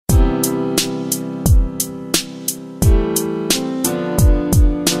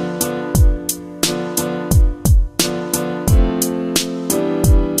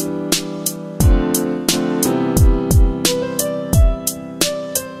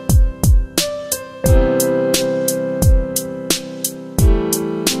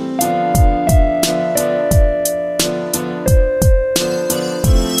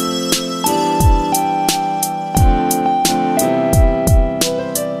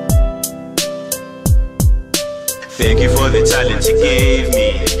Thank you for the talent you gave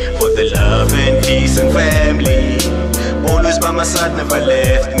me, for the love and peace and family. Always by my side, never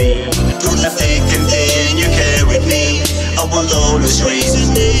left me. Through the thick and thin, you carried me. I will always raise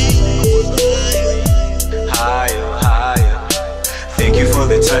your name higher, higher. Thank you for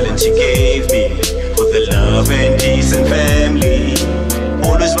the talent you gave me, for the love and peace and family.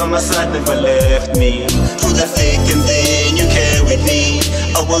 Always by my side, never left me. Through the thick and thin, you carried me.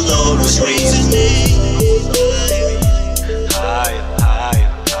 I will always raise your name higher, higher,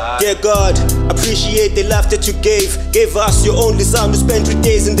 higher. Dear God, appreciate the life that you gave us your only son to spend 3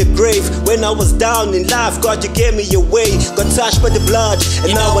 days in the grave. When I was down in life, God, you gave me your way. Got touched by the blood,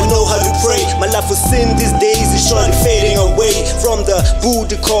 and now I know how to pray. My life of sin these days is surely fading away. From the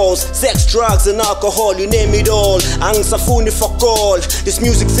booty calls, sex, drugs, and alcohol, you name it all. Angisafuni for all. This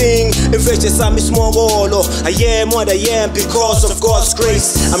music thing, investors I'm small. I am what I am because of God's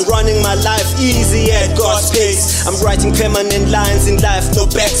grace. I'm running my life easy at God's pace. I'm writing permanent lines in life, no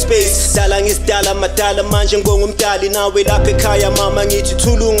backspace. Dala ngisidala madala manje ngongumdali. Nawe lapha ekhaya mama ngithi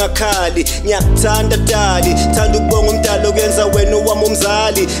thula ungakhali. Ngiyakuthanda dali, thanda ukubonga umdali okwenza wena owami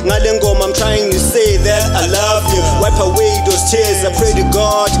umzali. Ngale ngoma I'm trying to say that I love you. Wipe away those tears. I pray to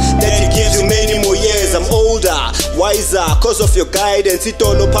God that He gives you many more years. I'm older, wiser, cause of your guidance.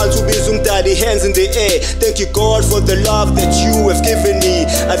 Itolo phansi ubiza umdali, hands in the air. Thank you God for the love that you have given me.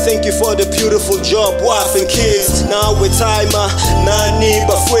 I thank you for the beautiful job, wife and kids. Now with timer, nani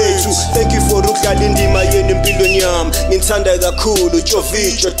bafwethu. Thank you for ukudlala indima yenu empilweni yami. Ngithanda kakhulu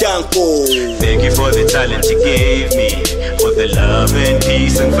Jovicho Danko. Thank you for the talent you gave me, for the love and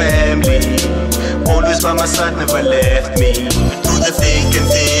peace and family. Always by my side, never left me. Through the thick and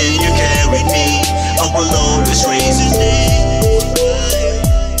thin, you carried me. I will always raise your name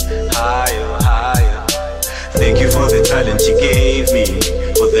higher, higher. Thank you for the talent you gave me,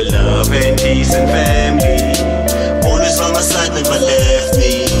 for the love and peace and family. Always by my side, never left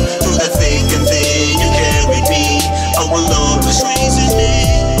me. Through the thick and thin, you carried me. I will always raise your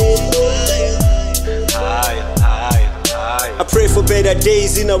name higher, higher, higher. I pray for better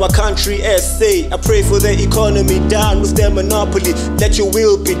days in our country, SA. I pray for the economy down with their monopoly. Let your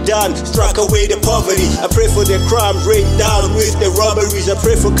will be done, strike away the poverty. I pray for the crime rate down with the robberies. I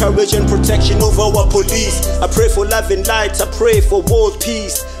pray for courage and protection over our police. I pray for love and light, I pray for world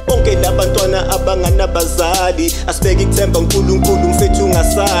peace. Bonke labantwana abanganabazali, asibeke ithemba uNkulunkulu mfethu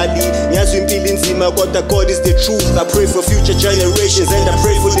ungasali. Ngiyazi impilo inzima kodwa God is the truth. I pray for future generations and I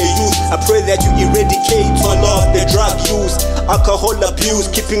pray for the youth. I pray that you eradicate all of the drug use, alcohol abuse,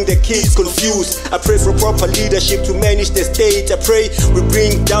 keeping the kids confused. I pray for proper leadership to manage the state. I pray we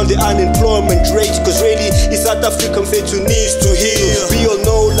bring down the unemployment rate, cause really it's South African mfethu needs to heal. We all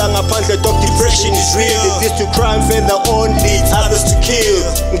know la ngaphandle dog depression is real. It leads to crime further on, leads others to kill.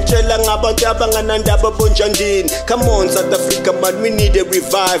 Ngitshela ngabantu abanganandaba bonjandini. Come on South Africa man, we need a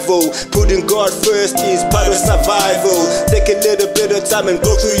revival. Putting God first is part of survival. Take a little bit of time and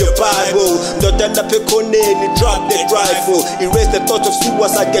go through your Bible. Ndoda lapha ekhoneni, drop that rifle. Erase the thought of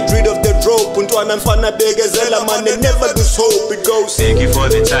suicide, get rid of the rope. Untwana mfana bekezela man, and never lose hope. It goes. Thank you for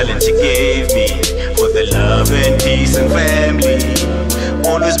the talent you gave me, for the love and peace and family.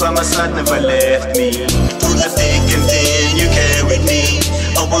 Always by my side, never left me. Through the thick and thin, you carried me.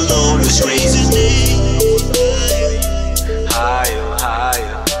 I will always raise your name higher,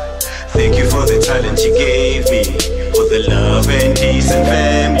 higher. Thank you for the talent you gave me, for the love and peace and family.